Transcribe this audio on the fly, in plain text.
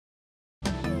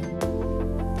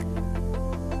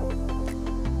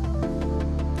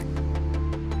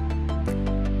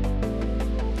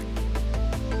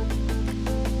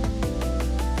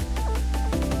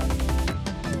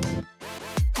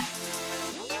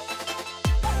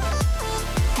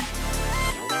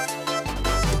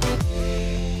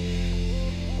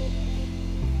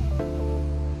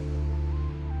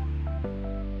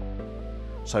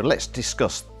So let's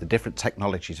discuss the different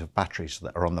technologies of batteries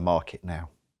that are on the market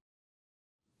now.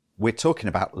 We're talking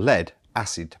about lead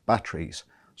acid batteries,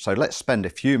 so let's spend a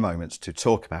few moments to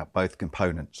talk about both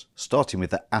components. Starting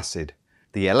with the acid,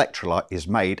 the electrolyte is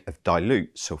made of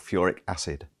dilute sulfuric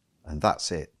acid, and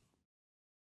that's it.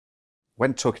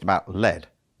 When talking about lead,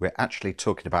 we're actually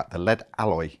talking about the lead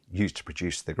alloy used to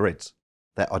produce the grids.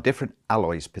 There are different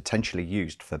alloys potentially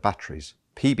used for batteries.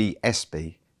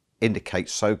 PBSB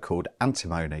indicates so-called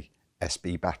antimony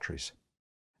SB batteries.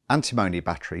 Antimony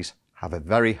batteries have a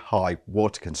very high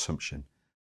water consumption.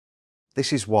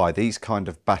 This is why these kind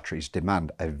of batteries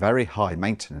demand a very high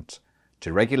maintenance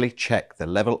to regularly check the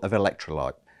level of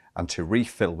electrolyte and to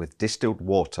refill with distilled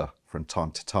water from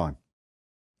time to time.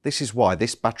 This is why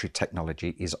this battery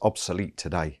technology is obsolete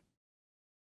today.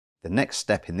 The next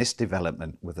step in this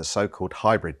development were the so-called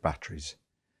hybrid batteries.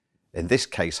 In this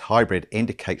case, hybrid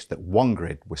indicates that one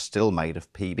grid was still made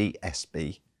of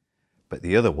PBSB, but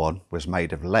the other one was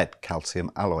made of lead calcium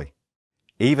alloy.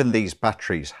 Even these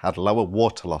batteries had lower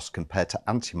water loss compared to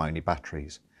antimony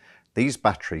batteries. These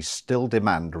batteries still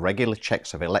demand regular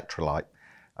checks of electrolyte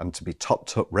and to be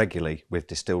topped up regularly with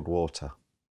distilled water.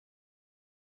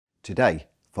 Today,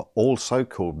 for all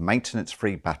so-called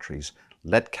maintenance-free batteries,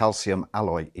 lead calcium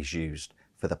alloy is used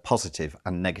for the positive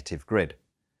and negative grid.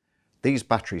 These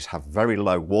batteries have very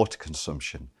low water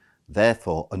consumption,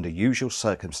 therefore under usual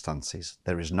circumstances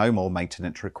there is no more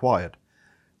maintenance required,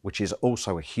 which is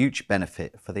also a huge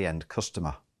benefit for the end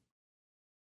customer.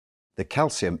 The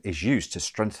calcium is used to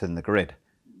strengthen the grid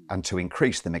and to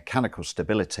increase the mechanical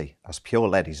stability, as pure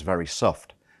lead is very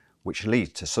soft, which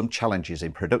leads to some challenges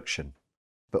in production,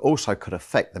 but also could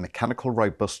affect the mechanical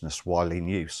robustness while in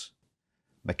use.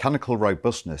 Mechanical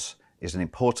robustness is an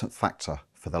important factor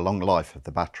for the long life of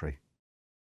the battery.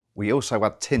 We also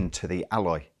add tin to the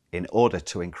alloy in order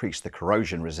to increase the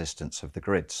corrosion resistance of the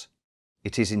grids.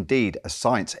 It is indeed a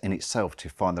science in itself to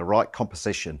find the right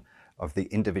composition of the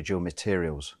individual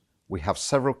materials. We have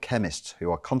several chemists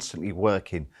who are constantly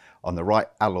working on the right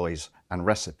alloys and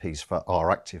recipes for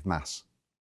our active mass.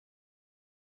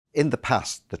 In the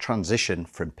past, the transition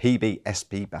from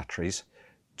PBSB batteries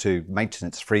to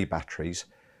maintenance-free batteries,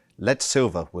 lead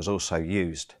silver was also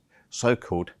used,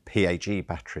 so-called PAG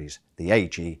batteries, the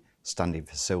AG standing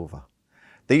for silver.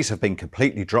 These have been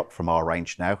completely dropped from our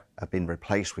range now, have been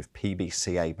replaced with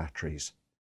PBCA batteries.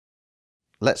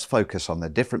 Let's focus on the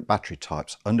different battery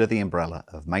types under the umbrella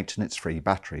of maintenance-free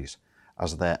batteries,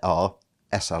 as there are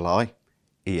SLI,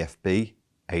 EFB,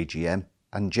 AGM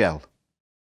and gel.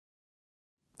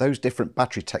 Those different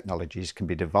battery technologies can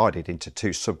be divided into two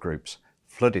subgroups: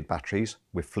 flooded batteries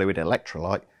with fluid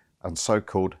electrolyte and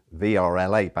so-called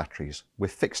VRLA batteries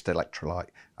with fixed electrolyte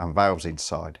and valves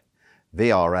inside.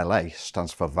 VRLA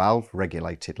stands for valve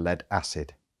regulated lead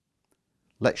acid.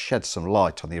 Let's shed some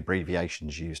light on the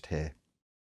abbreviations used here.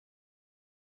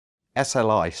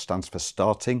 SLI stands for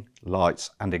starting, lights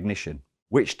and ignition,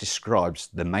 which describes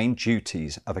the main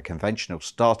duties of a conventional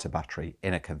starter battery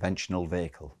in a conventional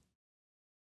vehicle.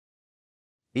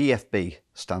 EFB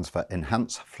stands for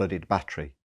enhanced flooded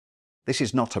battery. This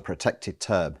is not a protected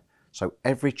term, so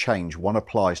every change one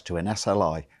applies to an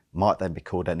SLI might then be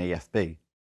called an EFB.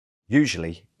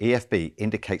 Usually, EFB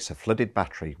indicates a flooded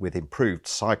battery with improved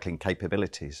cycling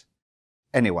capabilities.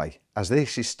 Anyway, as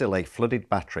this is still a flooded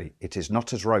battery, it is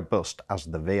not as robust as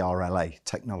the VRLA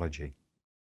technology.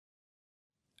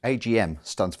 AGM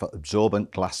stands for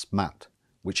absorbent glass mat,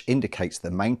 which indicates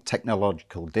the main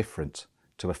technological difference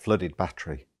to a flooded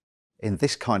battery. In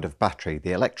this kind of battery,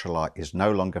 the electrolyte is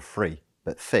no longer free,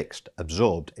 but fixed,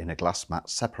 absorbed in a glass mat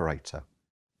separator.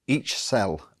 Each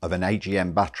cell of an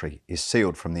AGM battery is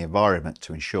sealed from the environment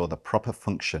to ensure the proper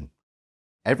function.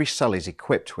 Every cell is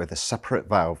equipped with a separate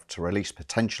valve to release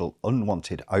potential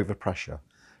unwanted overpressure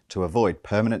to avoid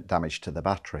permanent damage to the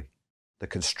battery. The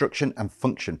construction and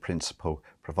function principle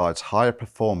provides higher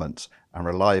performance and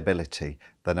reliability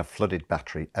than a flooded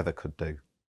battery ever could do.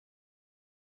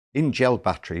 In gel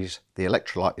batteries, the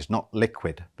electrolyte is not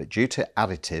liquid, but due to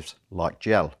additives like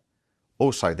gel.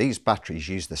 Also, these batteries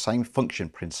use the same function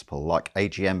principle like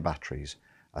AGM batteries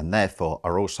and therefore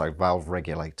are also valve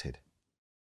regulated.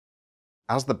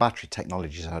 As the battery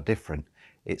technologies are different,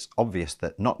 it's obvious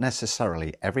that not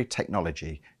necessarily every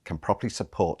technology can properly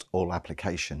support all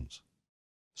applications.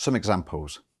 Some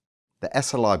examples. The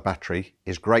SLI battery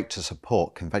is great to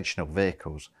support conventional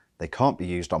vehicles. They can't be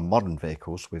used on modern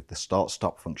vehicles with the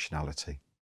start-stop functionality.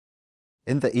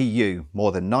 In the EU,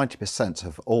 more than 90%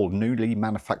 of all newly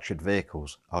manufactured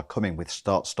vehicles are coming with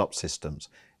start-stop systems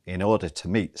in order to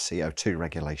meet CO2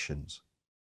 regulations.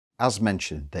 As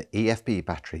mentioned, the EFB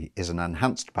battery is an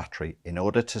enhanced battery in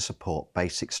order to support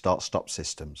basic start-stop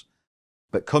systems,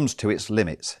 but comes to its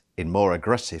limits in more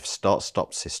aggressive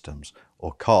start-stop systems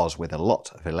or cars with a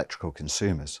lot of electrical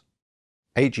consumers.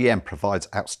 AGM provides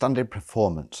outstanding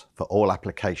performance for all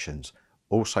applications,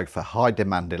 also for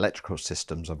high-demand electrical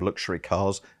systems of luxury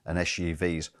cars and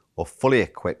SUVs or fully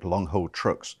equipped long-haul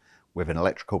trucks with an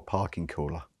electrical parking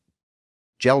cooler.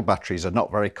 Gel batteries are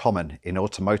not very common in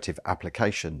automotive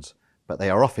applications, but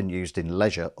they are often used in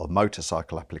leisure or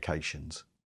motorcycle applications.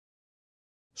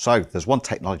 So there's one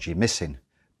technology missing: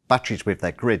 batteries with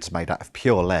their grids made out of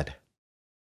pure lead.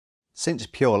 Since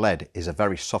pure lead is a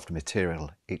very soft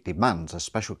material, it demands a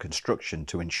special construction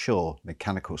to ensure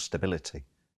mechanical stability.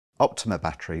 Optima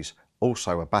batteries,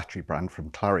 also a battery brand from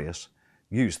Clarius,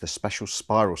 use the special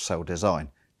spiral cell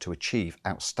design to achieve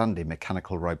outstanding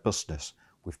mechanical robustness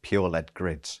with pure lead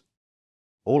grids.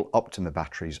 All Optima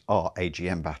batteries are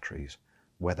AGM batteries,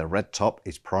 where the red top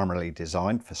is primarily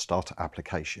designed for starter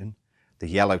application, the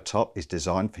yellow top is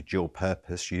designed for dual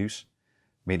purpose use,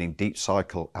 meaning deep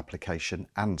cycle application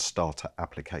and starter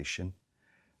application,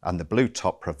 and the blue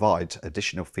top provides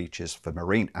additional features for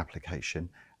marine application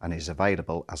and is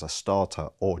available as a starter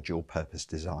or dual purpose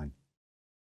design.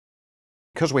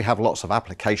 Because we have lots of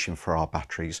application for our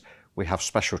batteries, we have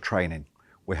special training.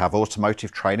 We have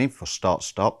automotive training for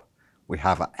start-stop, we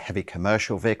have heavy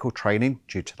commercial vehicle training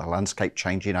due to the landscape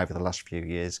changing over the last few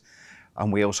years,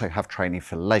 and we also have training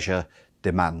for leisure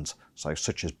demands,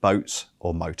 such as boats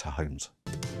or motorhomes.